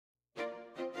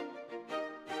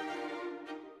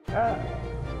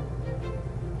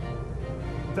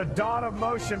The dawn of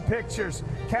motion pictures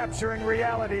capturing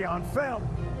reality on film.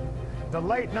 The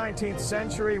late 19th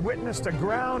century witnessed a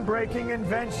groundbreaking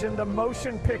invention, the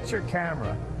motion picture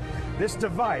camera. This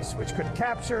device, which could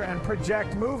capture and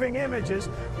project moving images,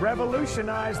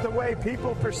 revolutionized the way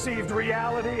people perceived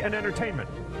reality and entertainment.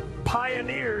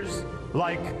 Pioneers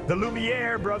like the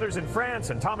Lumiere brothers in France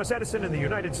and Thomas Edison in the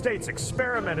United States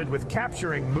experimented with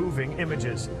capturing moving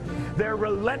images. Their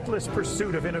relentless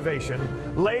pursuit of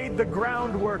innovation laid the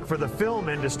groundwork for the film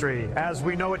industry as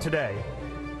we know it today.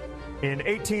 In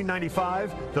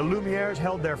 1895, the Lumieres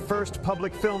held their first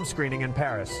public film screening in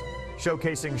Paris,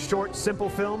 showcasing short, simple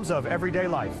films of everyday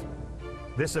life.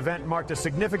 This event marked a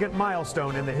significant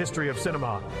milestone in the history of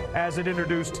cinema, as it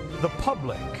introduced the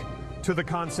public to the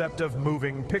concept of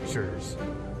moving pictures.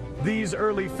 These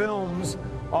early films,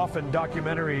 often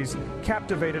documentaries,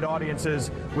 captivated audiences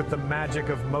with the magic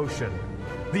of motion.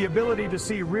 The ability to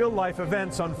see real-life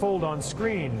events unfold on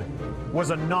screen was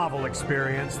a novel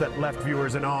experience that left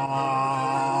viewers in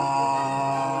awe.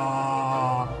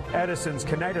 Edison's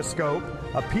kinetoscope,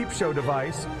 a peep show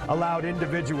device, allowed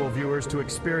individual viewers to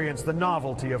experience the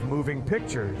novelty of moving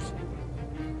pictures.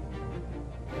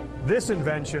 This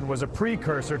invention was a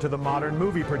precursor to the modern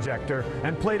movie projector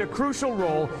and played a crucial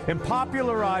role in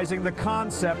popularizing the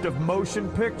concept of motion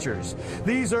pictures.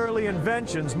 These early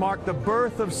inventions marked the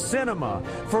birth of cinema,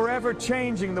 forever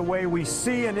changing the way we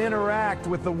see and interact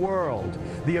with the world.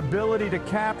 The ability to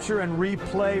capture and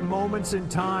replay moments in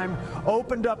time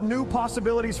opened up new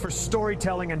possibilities for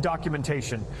storytelling and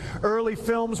documentation. Early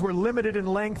films were limited in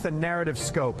length and narrative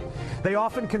scope. They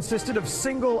often consisted of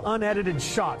single, unedited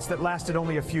shots that lasted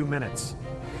only a few minutes.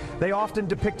 They often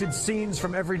depicted scenes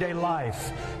from everyday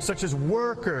life, such as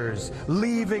workers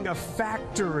leaving a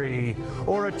factory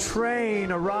or a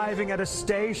train arriving at a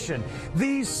station.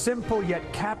 These simple yet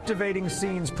captivating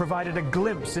scenes provided a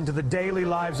glimpse into the daily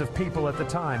lives of people at the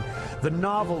time. The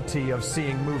novelty of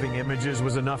seeing moving images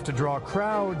was enough to draw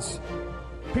crowds.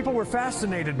 People were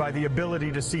fascinated by the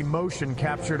ability to see motion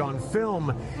captured on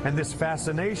film, and this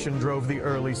fascination drove the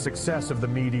early success of the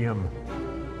medium.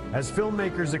 As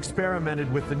filmmakers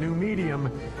experimented with the new medium,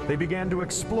 they began to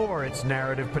explore its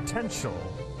narrative potential.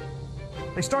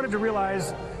 They started to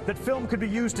realize that film could be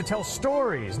used to tell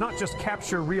stories, not just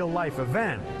capture real-life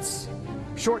events.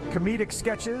 Short comedic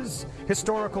sketches,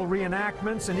 historical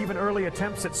reenactments, and even early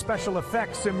attempts at special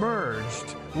effects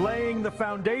emerged, laying the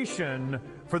foundation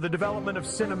for the development of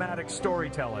cinematic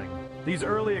storytelling. These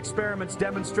early experiments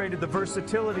demonstrated the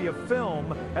versatility of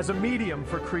film as a medium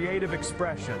for creative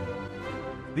expression.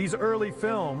 These early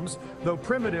films, though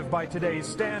primitive by today's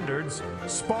standards,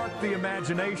 sparked the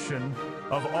imagination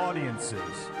of audiences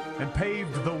and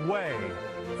paved the way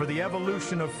for the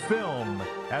evolution of film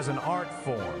as an art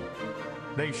form.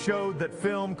 They showed that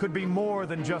film could be more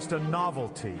than just a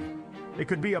novelty. It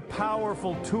could be a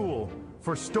powerful tool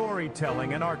for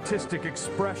storytelling and artistic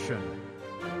expression.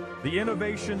 The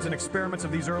innovations and experiments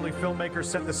of these early filmmakers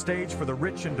set the stage for the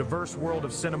rich and diverse world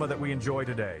of cinema that we enjoy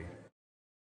today.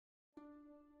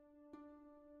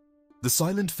 The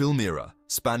silent film era,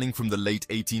 spanning from the late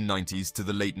 1890s to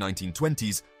the late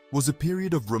 1920s, was a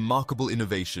period of remarkable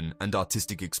innovation and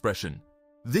artistic expression.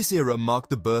 This era marked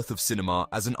the birth of cinema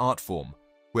as an art form,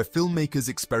 where filmmakers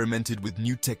experimented with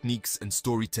new techniques and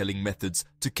storytelling methods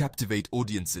to captivate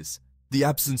audiences. The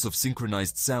absence of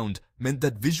synchronized sound meant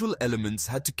that visual elements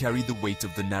had to carry the weight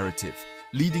of the narrative,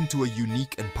 leading to a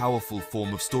unique and powerful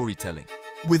form of storytelling.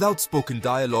 Without spoken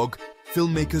dialogue,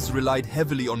 filmmakers relied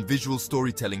heavily on visual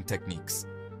storytelling techniques.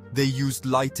 They used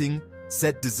lighting,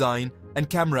 set design, and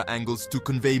camera angles to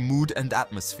convey mood and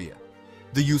atmosphere.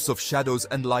 The use of shadows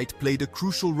and light played a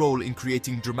crucial role in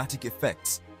creating dramatic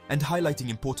effects and highlighting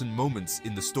important moments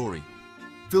in the story.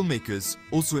 Filmmakers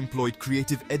also employed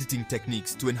creative editing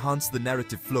techniques to enhance the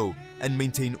narrative flow and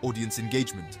maintain audience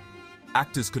engagement.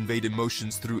 Actors conveyed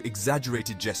emotions through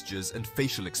exaggerated gestures and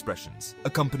facial expressions,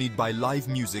 accompanied by live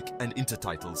music and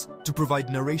intertitles to provide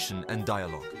narration and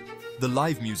dialogue. The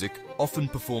live music, often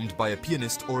performed by a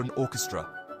pianist or an orchestra,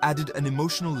 added an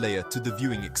emotional layer to the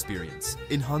viewing experience,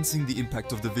 enhancing the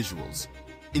impact of the visuals.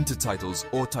 Intertitles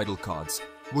or title cards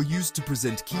were used to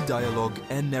present key dialogue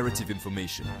and narrative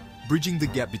information, bridging the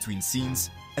gap between scenes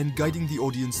and guiding the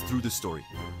audience through the story.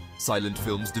 Silent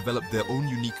films developed their own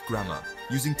unique grammar,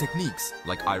 using techniques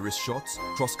like iris shots,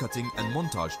 cross-cutting, and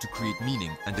montage to create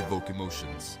meaning and evoke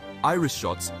emotions. Iris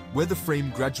shots, where the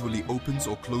frame gradually opens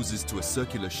or closes to a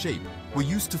circular shape, were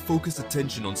used to focus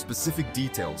attention on specific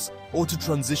details or to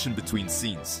transition between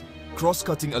scenes.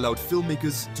 Cross-cutting allowed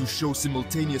filmmakers to show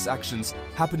simultaneous actions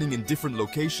happening in different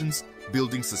locations,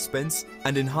 building suspense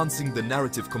and enhancing the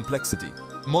narrative complexity.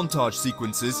 Montage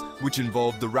sequences, which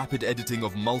involved the rapid editing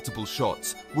of multiple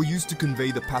shots, were used to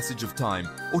convey the passage of time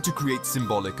or to create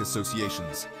symbolic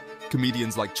associations.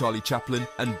 Comedians like Charlie Chaplin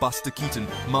and Buster Keaton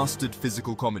mastered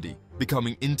physical comedy,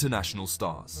 becoming international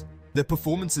stars. Their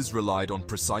performances relied on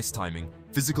precise timing,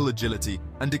 physical agility,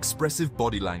 and expressive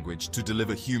body language to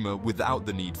deliver humor without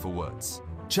the need for words.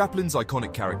 Chaplin's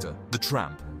iconic character, the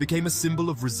Tramp, became a symbol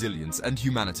of resilience and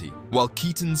humanity, while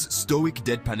Keaton's stoic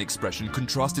deadpan expression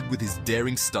contrasted with his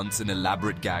daring stunts and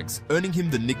elaborate gags, earning him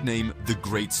the nickname the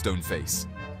Great Stone Face.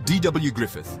 D.W.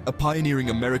 Griffith, a pioneering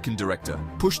American director,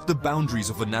 pushed the boundaries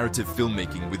of narrative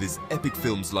filmmaking with his epic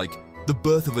films like The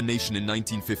Birth of a Nation in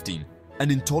 1915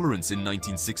 and Intolerance in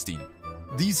 1916.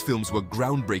 These films were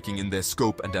groundbreaking in their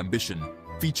scope and ambition,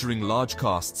 featuring large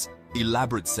casts,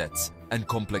 elaborate sets, and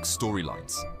complex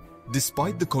storylines.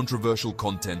 Despite the controversial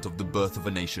content of The Birth of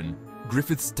a Nation,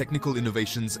 Griffith's technical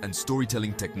innovations and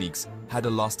storytelling techniques had a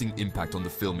lasting impact on the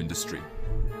film industry.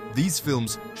 These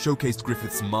films showcased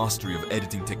Griffith's mastery of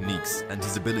editing techniques and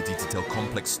his ability to tell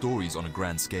complex stories on a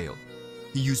grand scale.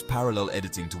 He used parallel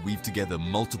editing to weave together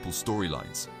multiple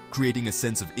storylines, creating a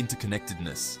sense of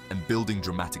interconnectedness and building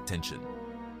dramatic tension.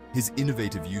 His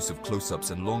innovative use of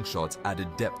close-ups and long shots added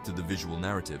depth to the visual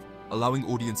narrative, allowing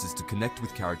audiences to connect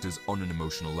with characters on an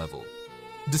emotional level.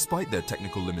 Despite their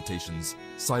technical limitations,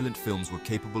 silent films were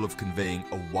capable of conveying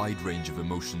a wide range of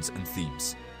emotions and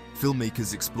themes.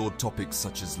 Filmmakers explored topics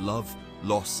such as love,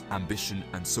 loss, ambition,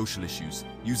 and social issues,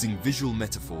 using visual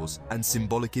metaphors and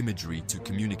symbolic imagery to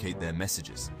communicate their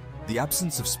messages. The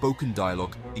absence of spoken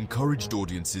dialogue encouraged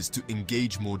audiences to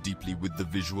engage more deeply with the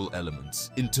visual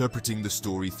elements, interpreting the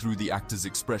story through the actor's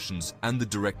expressions and the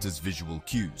director's visual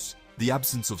cues. The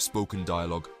absence of spoken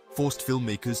dialogue forced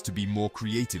filmmakers to be more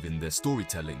creative in their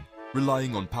storytelling,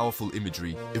 relying on powerful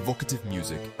imagery, evocative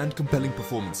music, and compelling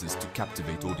performances to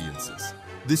captivate audiences.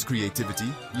 This creativity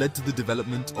led to the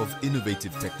development of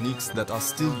innovative techniques that are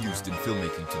still used in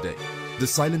filmmaking today. The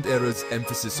silent era's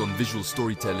emphasis on visual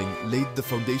storytelling laid the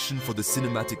foundation for the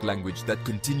cinematic language that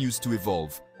continues to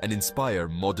evolve and inspire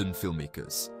modern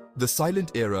filmmakers. The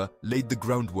silent era laid the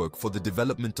groundwork for the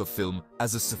development of film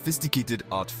as a sophisticated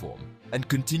art form and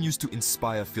continues to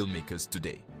inspire filmmakers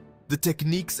today. The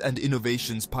techniques and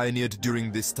innovations pioneered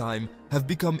during this time have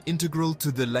become integral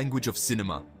to the language of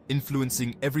cinema,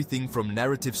 influencing everything from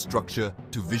narrative structure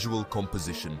to visual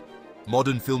composition.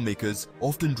 Modern filmmakers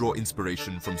often draw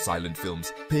inspiration from silent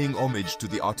films, paying homage to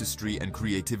the artistry and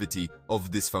creativity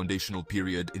of this foundational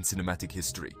period in cinematic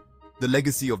history. The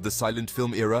legacy of the silent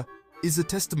film era is a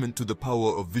testament to the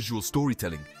power of visual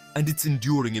storytelling and its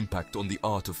enduring impact on the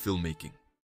art of filmmaking.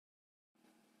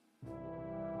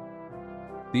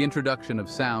 The introduction of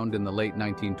sound in the late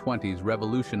 1920s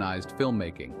revolutionized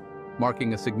filmmaking,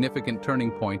 marking a significant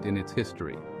turning point in its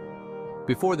history.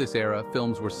 Before this era,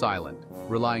 films were silent,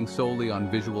 relying solely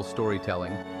on visual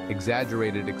storytelling,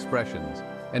 exaggerated expressions,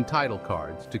 and title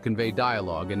cards to convey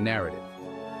dialogue and narrative.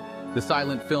 The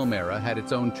silent film era had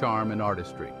its own charm and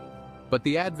artistry, but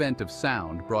the advent of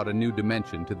sound brought a new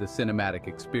dimension to the cinematic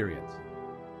experience.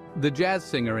 The Jazz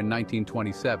Singer in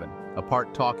 1927, a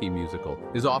part-talkie musical,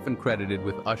 is often credited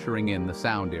with ushering in the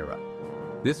sound era.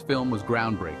 This film was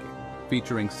groundbreaking,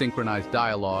 featuring synchronized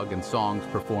dialogue and songs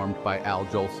performed by Al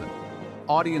Jolson.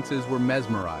 Audiences were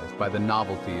mesmerized by the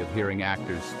novelty of hearing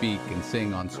actors speak and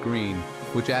sing on screen,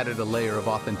 which added a layer of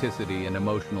authenticity and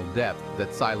emotional depth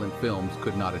that silent films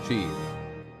could not achieve.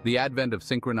 The advent of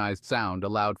synchronized sound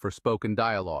allowed for spoken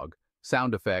dialogue,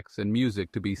 sound effects, and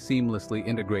music to be seamlessly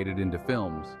integrated into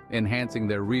films, enhancing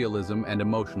their realism and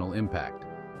emotional impact.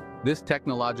 This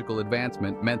technological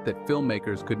advancement meant that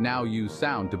filmmakers could now use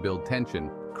sound to build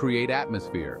tension, create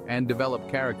atmosphere, and develop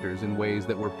characters in ways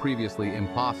that were previously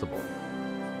impossible.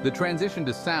 The transition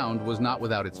to sound was not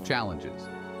without its challenges.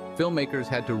 Filmmakers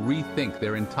had to rethink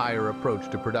their entire approach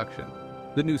to production.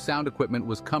 The new sound equipment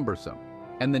was cumbersome,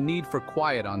 and the need for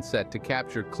quiet on set to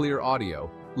capture clear audio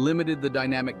limited the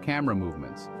dynamic camera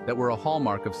movements that were a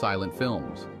hallmark of silent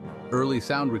films. Early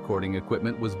sound recording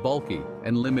equipment was bulky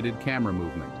and limited camera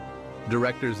movement.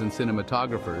 Directors and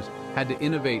cinematographers had to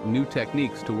innovate new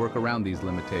techniques to work around these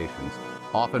limitations,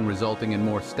 often resulting in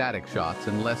more static shots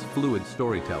and less fluid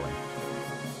storytelling.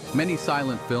 Many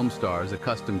silent film stars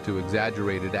accustomed to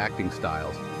exaggerated acting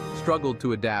styles struggled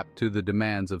to adapt to the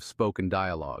demands of spoken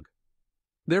dialogue.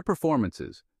 Their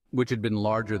performances, which had been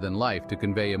larger than life to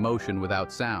convey emotion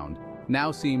without sound,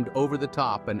 now seemed over the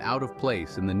top and out of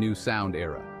place in the new sound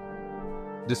era.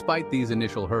 Despite these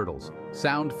initial hurdles,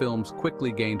 sound films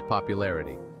quickly gained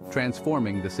popularity,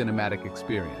 transforming the cinematic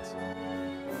experience.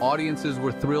 Audiences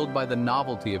were thrilled by the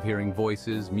novelty of hearing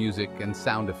voices, music, and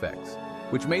sound effects,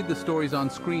 which made the stories on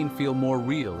screen feel more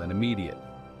real and immediate.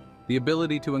 The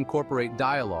ability to incorporate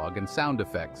dialogue and sound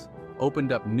effects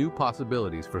opened up new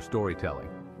possibilities for storytelling.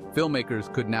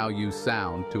 Filmmakers could now use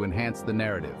sound to enhance the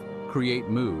narrative, create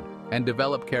mood, and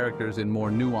develop characters in more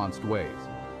nuanced ways.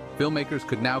 Filmmakers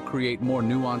could now create more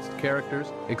nuanced characters,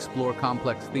 explore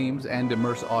complex themes, and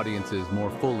immerse audiences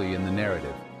more fully in the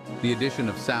narrative. The addition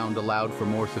of sound allowed for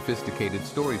more sophisticated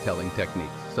storytelling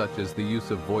techniques, such as the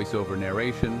use of voice-over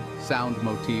narration, sound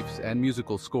motifs, and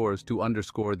musical scores to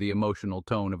underscore the emotional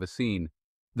tone of a scene.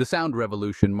 The sound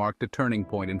revolution marked a turning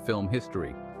point in film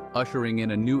history, ushering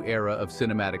in a new era of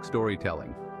cinematic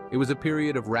storytelling. It was a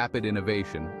period of rapid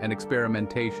innovation and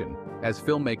experimentation as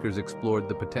filmmakers explored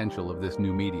the potential of this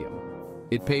new medium.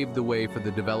 It paved the way for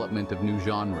the development of new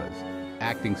genres,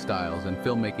 acting styles, and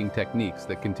filmmaking techniques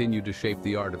that continue to shape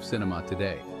the art of cinema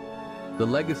today. The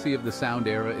legacy of the sound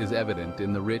era is evident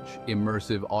in the rich,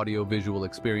 immersive audiovisual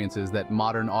experiences that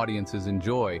modern audiences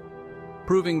enjoy,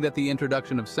 proving that the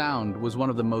introduction of sound was one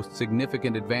of the most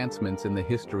significant advancements in the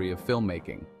history of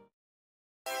filmmaking.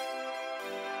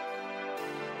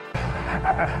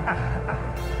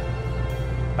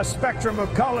 A spectrum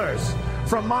of colors,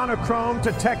 from monochrome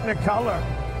to technicolor.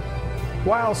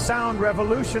 While sound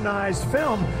revolutionized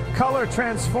film, color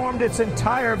transformed its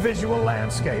entire visual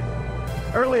landscape.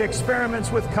 Early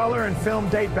experiments with color in film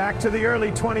date back to the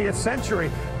early 20th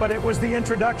century, but it was the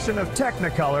introduction of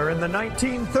Technicolor in the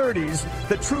 1930s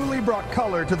that truly brought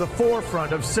color to the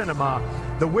forefront of cinema.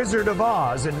 The Wizard of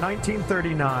Oz in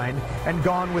 1939 and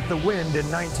Gone with the Wind in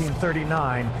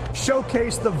 1939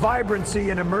 showcased the vibrancy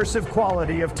and immersive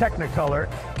quality of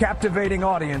Technicolor, captivating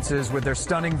audiences with their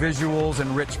stunning visuals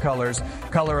and rich colors.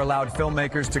 Color allowed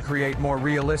filmmakers to create more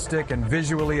realistic and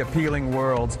visually appealing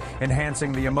worlds,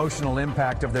 enhancing the emotional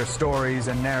impact of their stories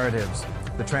and narratives.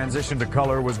 The transition to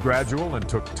color was gradual and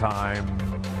took time.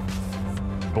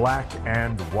 Black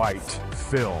and white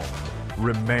film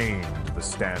remained the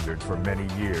standard for many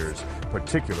years,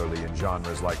 particularly in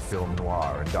genres like film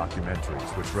noir and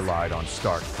documentaries, which relied on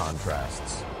stark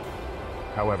contrasts.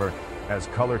 However, as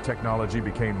color technology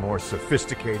became more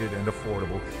sophisticated and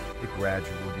affordable, it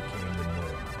gradually became the norm.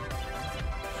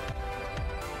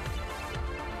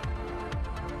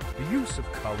 The use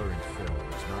of color in film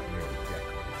is not merely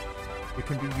decorative. It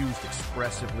can be used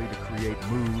expressively to create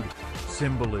mood,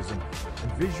 symbolism,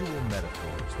 and visual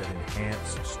metaphors that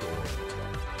enhance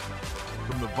storytelling.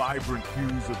 From the vibrant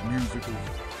hues of musicals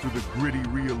to the gritty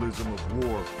realism of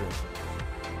war films,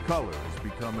 color has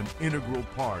become an integral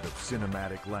part of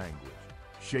cinematic language,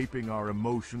 shaping our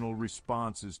emotional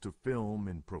responses to film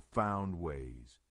in profound ways.